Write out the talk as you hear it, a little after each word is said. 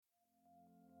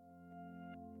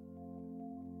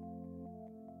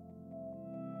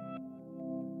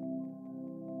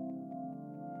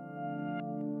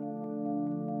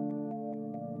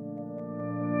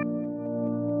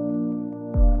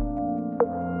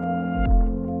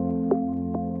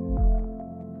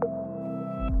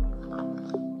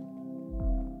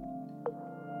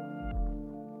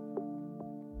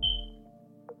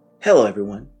Hello,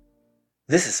 everyone.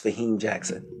 This is Fahim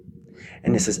Jackson,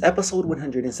 and this is episode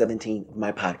 117 of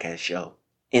my podcast show,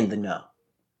 In the Know.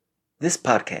 This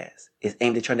podcast is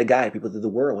aimed at trying to guide people through the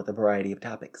world with a variety of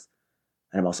topics,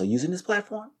 and I'm also using this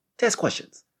platform to ask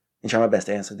questions and try my best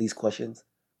to answer these questions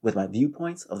with my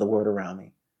viewpoints of the world around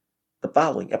me. The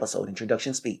following episode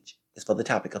introduction speech is for the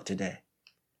topic of today,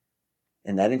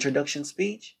 and that introduction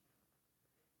speech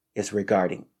is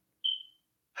regarding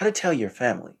how to tell your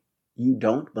family you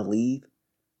don't believe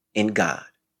in God.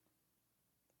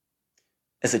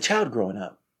 As a child growing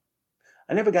up,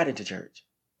 I never got into church,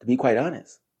 to be quite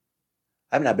honest.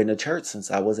 I've not been to church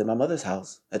since I was in my mother's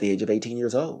house at the age of 18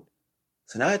 years old.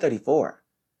 So now at 34,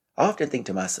 I often think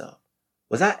to myself,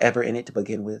 was I ever in it to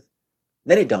begin with?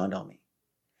 Then it dawned on me.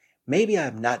 Maybe I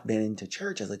have not been into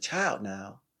church as a child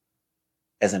now,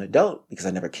 as an adult, because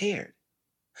I never cared.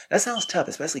 That sounds tough,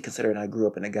 especially considering I grew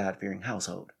up in a God-fearing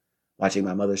household. Watching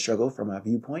my mother struggle from my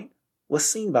viewpoint was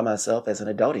seen by myself as an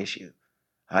adult issue.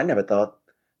 I never thought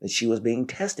that she was being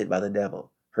tested by the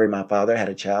devil. Her and my father had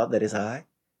a child that is I.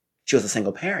 She was a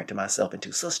single parent to myself and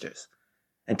two sisters.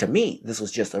 And to me, this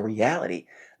was just a reality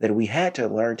that we had to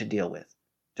learn to deal with,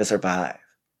 to survive.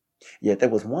 Yet there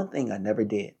was one thing I never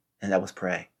did, and that was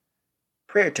pray.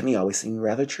 Prayer to me always seemed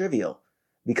rather trivial,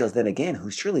 because then again,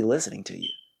 who's truly listening to you?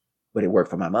 But it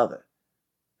worked for my mother.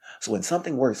 So when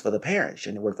something works for the parents,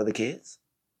 shouldn't it work for the kids?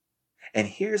 And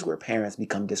here's where parents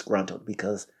become disgruntled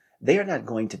because they are not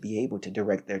going to be able to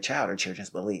direct their child or children's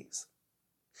beliefs.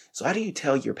 So how do you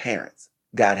tell your parents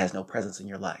God has no presence in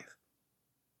your life?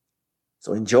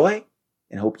 So enjoy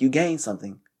and hope you gain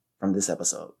something from this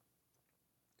episode.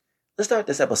 Let's start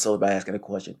this episode by asking a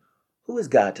question. Who is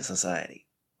God to society?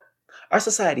 Our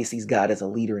society sees God as a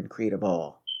leader and creator of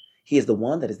all. He is the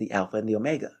one that is the Alpha and the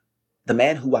Omega, the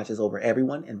man who watches over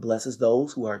everyone and blesses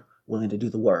those who are willing to do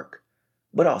the work.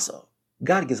 But also,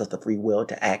 God gives us the free will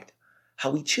to act how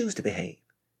we choose to behave.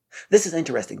 This is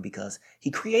interesting because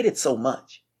he created so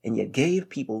much and yet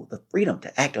gave people the freedom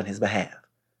to act on his behalf.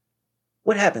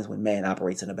 What happens when man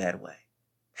operates in a bad way?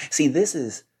 See, this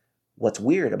is what's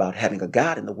weird about having a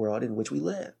God in the world in which we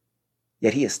live.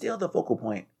 Yet he is still the focal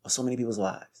point of so many people's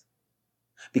lives.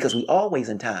 Because we always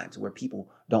in times where people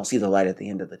don't see the light at the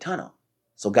end of the tunnel.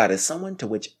 So God is someone to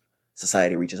which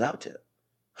society reaches out to.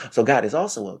 So God is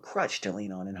also a crutch to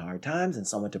lean on in hard times and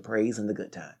someone to praise in the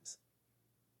good times.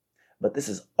 But this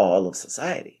is all of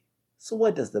society. So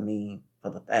what does that mean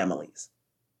for the families?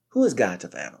 Who is God to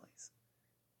families?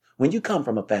 When you come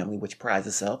from a family which prides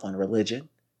itself on religion,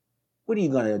 what are you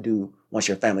going to do once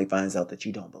your family finds out that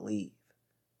you don't believe?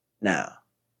 Now,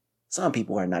 some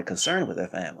people are not concerned with their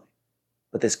family,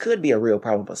 but this could be a real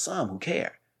problem for some who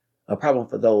care. A problem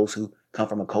for those who come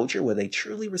from a culture where they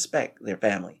truly respect their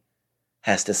family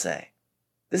has to say,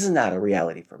 this is not a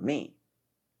reality for me.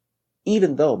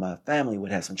 Even though my family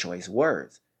would have some choice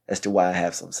words as to why I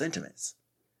have some sentiments.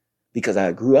 Because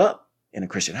I grew up in a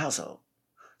Christian household.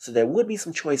 So there would be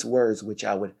some choice words which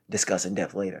I would discuss in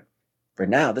depth later. For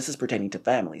now, this is pertaining to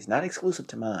families, not exclusive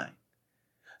to mine.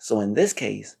 So in this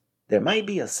case, there might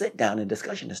be a sit down and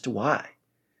discussion as to why.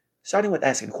 Starting with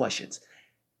asking questions.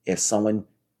 If someone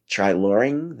tried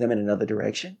luring them in another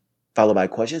direction, followed by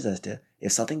questions as to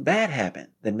if something bad happened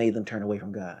that made them turn away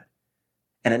from God.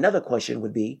 And another question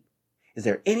would be, is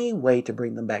there any way to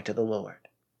bring them back to the Lord?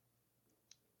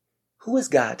 Who is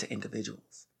God to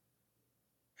individuals?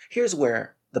 Here's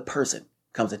where the person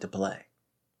comes into play.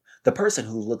 The person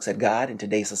who looks at God in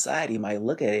today's society might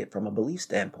look at it from a belief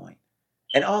standpoint,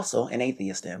 and also an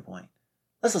atheist standpoint.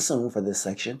 Let's assume for this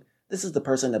section, this is the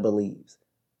person that believes,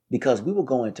 because we will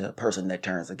go into a person that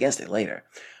turns against it later.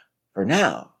 For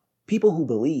now, people who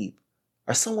believe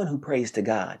are someone who prays to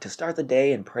God to start the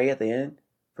day and pray at the end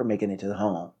for making it to the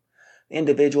home. The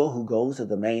individual who goes to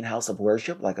the main house of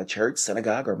worship like a church,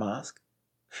 synagogue, or mosque.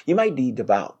 You might be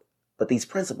devout, but these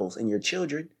principles in your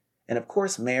children, and of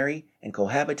course marry and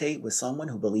cohabitate with someone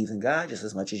who believes in God just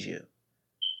as much as you.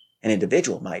 An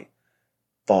individual might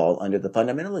fall under the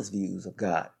fundamentalist views of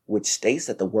God, which states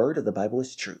that the word of the Bible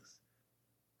is truth.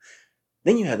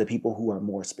 Then you have the people who are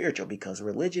more spiritual because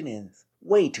religion is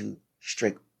way too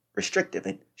strict, restrictive,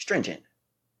 and stringent.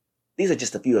 These are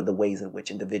just a few of the ways in which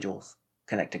individuals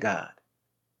connect to God.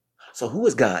 So who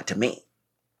is God to me?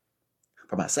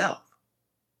 For myself,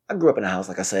 I grew up in a house,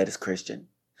 like I said, as Christian,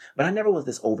 but I never was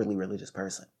this overly religious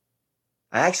person.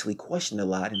 I actually questioned a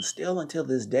lot, and still until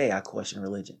this day, I question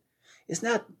religion. It's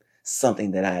not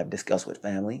something that I have discussed with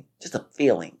family, just a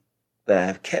feeling that I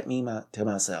have kept to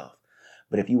myself.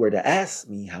 But if you were to ask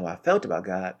me how I felt about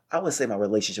God, I would say my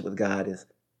relationship with God is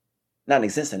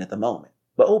non-existent at the moment,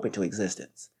 but open to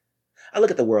existence. I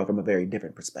look at the world from a very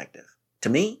different perspective. To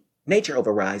me, Nature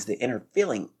overrides the inner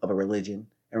feeling of a religion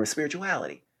and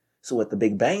spirituality. So with the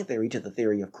Big Bang Theory to the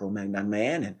theory of Cro-Magnon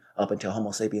man and up until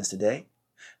Homo sapiens today,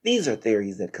 these are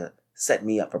theories that could set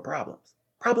me up for problems.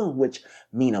 Problems which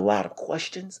mean a lot of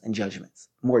questions and judgments.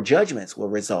 More judgments will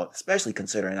result, especially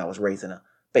considering I was raised in a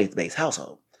faith-based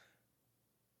household.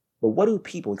 But what do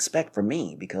people expect from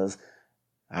me? Because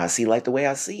I see life the way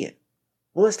I see it.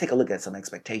 Well, let's take a look at some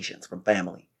expectations from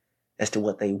family as to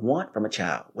what they want from a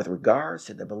child with regards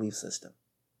to their belief system.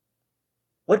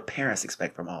 What parents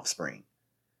expect from offspring?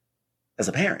 As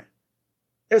a parent,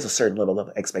 there's a certain level of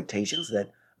expectations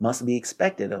that must be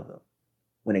expected of them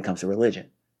when it comes to religion,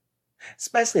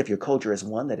 especially if your culture is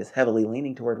one that is heavily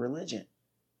leaning toward religion.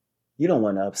 You don't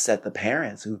want to upset the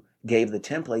parents who gave the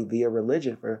template via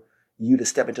religion for you to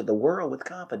step into the world with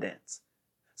confidence.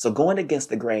 So going against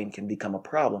the grain can become a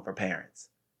problem for parents.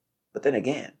 But then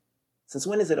again, since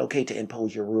when is it okay to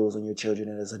impose your rules on your children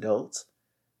as adults?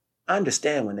 I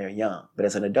understand when they're young, but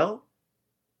as an adult,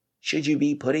 should you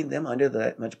be putting them under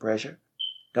that much pressure?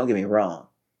 Don't get me wrong.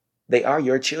 They are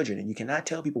your children, and you cannot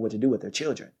tell people what to do with their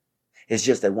children. It's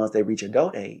just that once they reach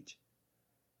adult age,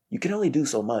 you can only do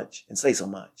so much and say so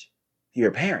much. If you're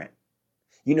a parent,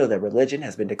 you know that religion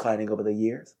has been declining over the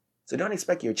years, so don't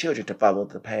expect your children to follow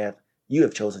the path you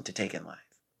have chosen to take in life.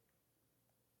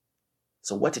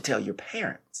 So what to tell your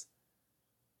parents?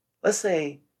 Let's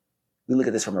say we look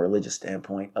at this from a religious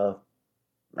standpoint of,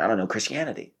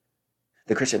 Christianity.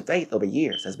 The Christian faith over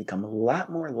years has become a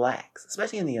lot more lax,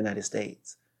 especially in the United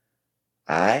States.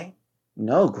 I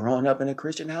know growing up in a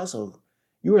Christian household,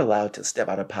 you were allowed to step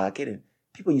out of pocket, and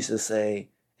people used to say,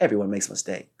 everyone makes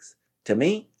mistakes. To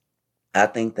me, I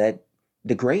think that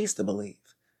degrades the belief.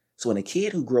 So when a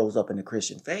kid who grows up in the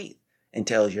Christian faith and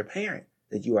tells your parent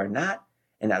that you are not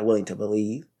and not willing to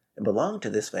believe and belong to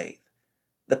this faith,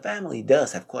 the family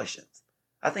does have questions.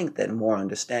 I think that more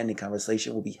understanding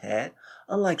conversation will be had,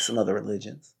 unlike some other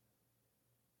religions.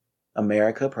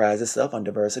 America prides itself on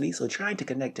diversity, so trying to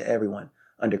connect to everyone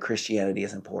under Christianity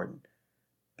is important.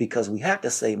 Because we have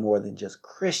to say more than just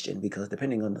Christian, because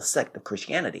depending on the sect of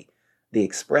Christianity, the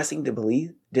expressing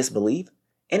disbelief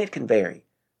in it can vary.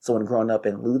 Someone growing up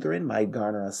in Lutheran might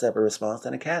garner a separate response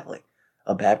than a Catholic.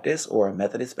 A Baptist or a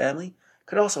Methodist family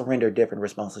could also render different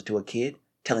responses to a kid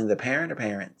telling the parent or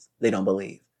parents they don't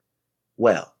believe.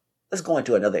 Well, let's go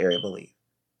into another area of belief.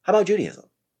 How about Judaism?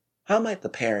 How might the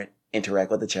parent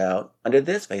interact with the child under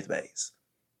this faith base?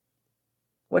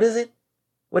 What is it?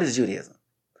 What is Judaism?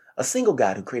 A single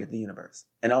God who created the universe,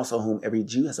 and also whom every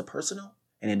Jew has a personal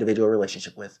and individual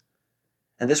relationship with.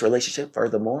 And this relationship,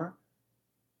 furthermore,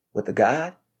 with the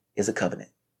God is a covenant.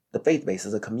 The faith base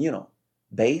is a communal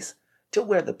base to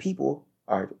where the people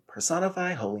are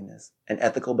personify holiness and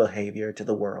ethical behavior to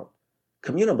the world.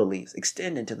 Communal beliefs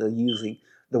extend into the using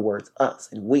the words us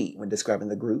and we when describing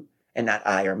the group, and not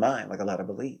I or mine like a lot of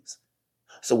beliefs.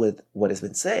 So with what has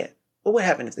been said, what would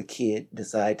happen if the kid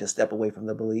decided to step away from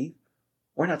the belief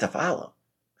or not to follow?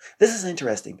 This is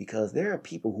interesting because there are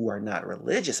people who are not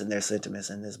religious in their sentiments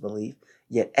in this belief,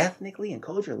 yet ethnically and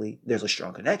culturally there's a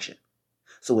strong connection.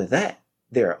 So with that,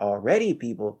 there are already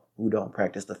people who don't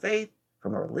practice the faith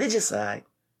from a religious side.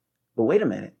 But wait a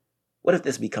minute, what if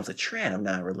this becomes a trend of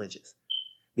non-religious?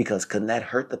 Because couldn't that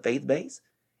hurt the faith base?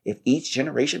 If each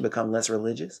generation becomes less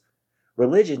religious,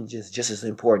 religion is just as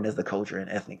important as the culture and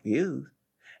ethnic views.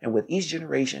 And with each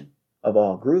generation of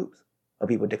all groups of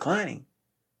people declining,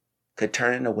 could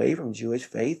turning away from Jewish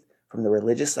faith from the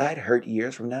religious side hurt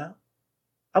years from now?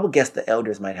 I would guess the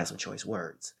elders might have some choice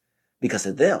words. Because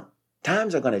to them,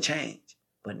 times are going to change,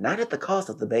 but not at the cost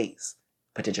of the base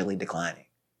potentially declining.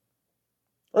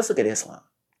 Let's look at Islam.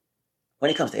 When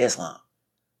it comes to Islam,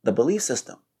 the belief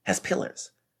system has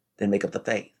pillars that make up the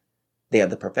faith. They have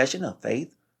the profession of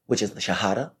faith, which is the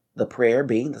Shahada, the prayer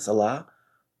being the Salah,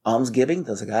 almsgiving,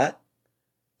 the Zakat,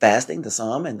 fasting, the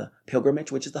Psalm, and the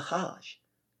pilgrimage, which is the Hajj.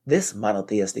 This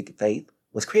monotheistic faith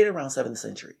was created around 7th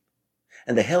century,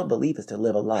 and the held belief is to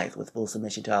live a life with full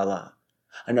submission to Allah.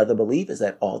 Another belief is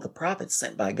that all the prophets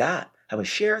sent by God have a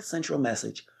shared central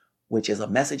message, which is a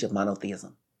message of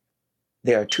monotheism.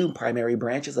 There are two primary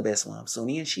branches of Islam,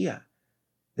 Sunni and Shia.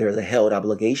 There is a held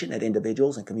obligation that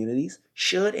individuals and communities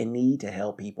should and need to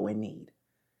help people in need,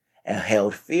 and a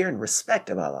held fear and respect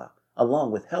of Allah,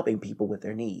 along with helping people with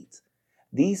their needs.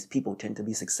 These people tend to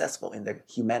be successful in their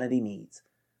humanity needs.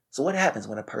 So what happens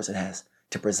when a person has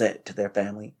to present to their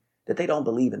family that they don't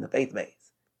believe in the faith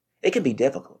base? It can be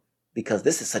difficult because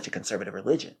this is such a conservative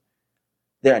religion.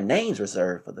 There are names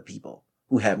reserved for the people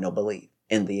who have no belief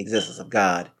in the existence of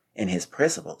God and his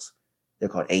principles. They're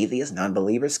called atheists,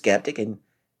 non-believers, skeptic, and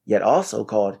yet also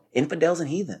called infidels and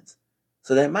heathens.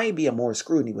 So there might be a more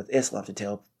scrutiny with Islam to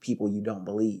tell people you don't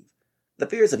believe. The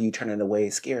fears of you turning away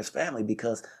scares family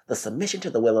because the submission to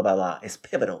the will of Allah is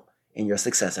pivotal in your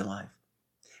success in life.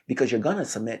 Because you're going to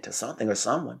submit to something or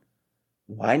someone.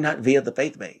 Why not via the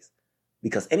faith base?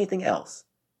 Because anything else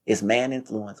is man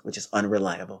influence, which is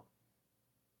unreliable.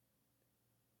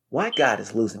 Why God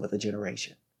is losing with a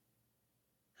generation?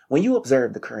 When you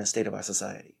observe the current state of our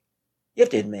society, you have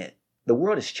to admit the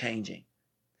world is changing.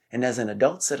 And as an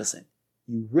adult citizen,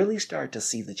 you really start to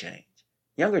see the change.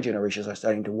 Younger generations are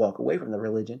starting to walk away from the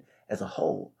religion as a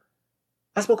whole.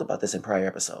 I spoke about this in prior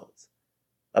episodes,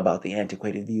 about the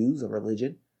antiquated views of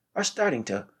religion are starting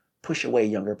to push away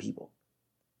younger people.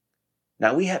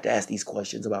 Now we have to ask these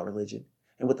questions about religion,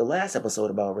 and with the last episode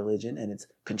about religion and its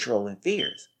control and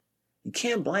fears, you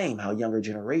can't blame how younger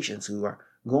generations who are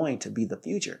going to be the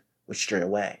future would stray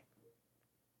away.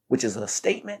 Which is a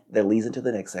statement that leads into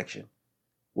the next section.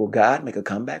 Will God make a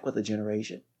comeback with a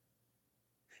generation?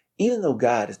 Even though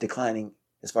God is declining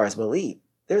as far as belief,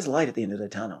 there's light at the end of the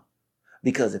tunnel.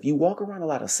 Because if you walk around a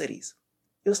lot of cities,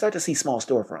 you'll start to see small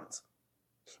storefronts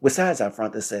with signs out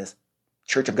front that says,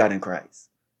 Church of God in Christ.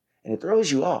 And it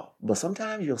throws you off, but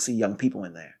sometimes you'll see young people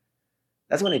in there.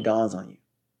 That's when it dawns on you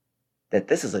that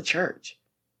this is a church.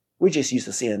 We're just used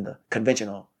to seeing the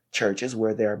conventional churches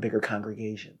where there are bigger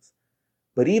congregations.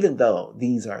 But even though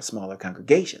these are smaller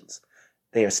congregations,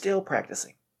 they are still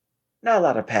practicing. Now, a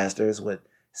lot of pastors would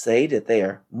say that they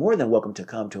are more than welcome to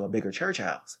come to a bigger church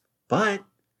house. But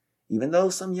even though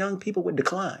some young people would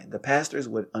decline, the pastors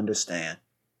would understand.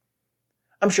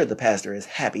 I'm sure the pastor is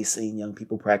happy seeing young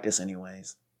people practice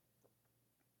anyways.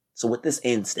 So with this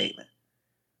end statement,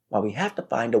 while we have to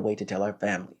find a way to tell our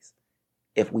families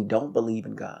if we don't believe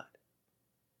in God,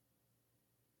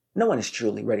 no one is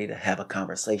truly ready to have a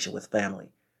conversation with family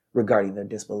regarding their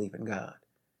disbelief in God.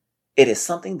 It is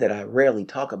something that I rarely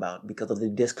talk about because of the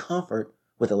discomfort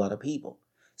with a lot of people,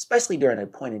 especially during a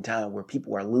point in time where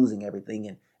people are losing everything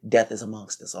and death is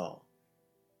amongst us all.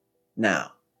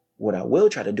 Now, what I will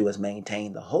try to do is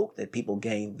maintain the hope that people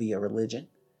gain via religion,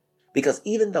 because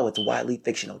even though it's widely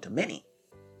fictional to many,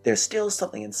 there's still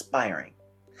something inspiring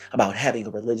about having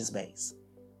a religious base.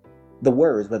 The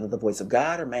words, whether the voice of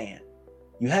God or man,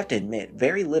 you have to admit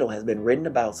very little has been written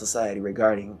about society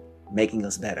regarding making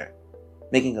us better,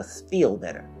 making us feel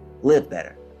better, live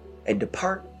better, and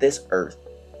depart this earth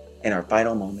in our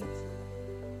final moments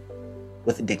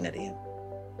with dignity.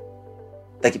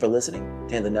 Thank you for listening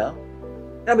to In the Know.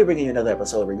 And I'll be bringing you another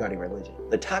episode regarding religion.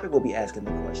 The topic will be asking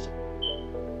the question,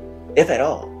 if at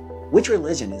all, which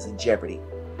religion is in jeopardy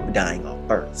of dying off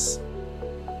first?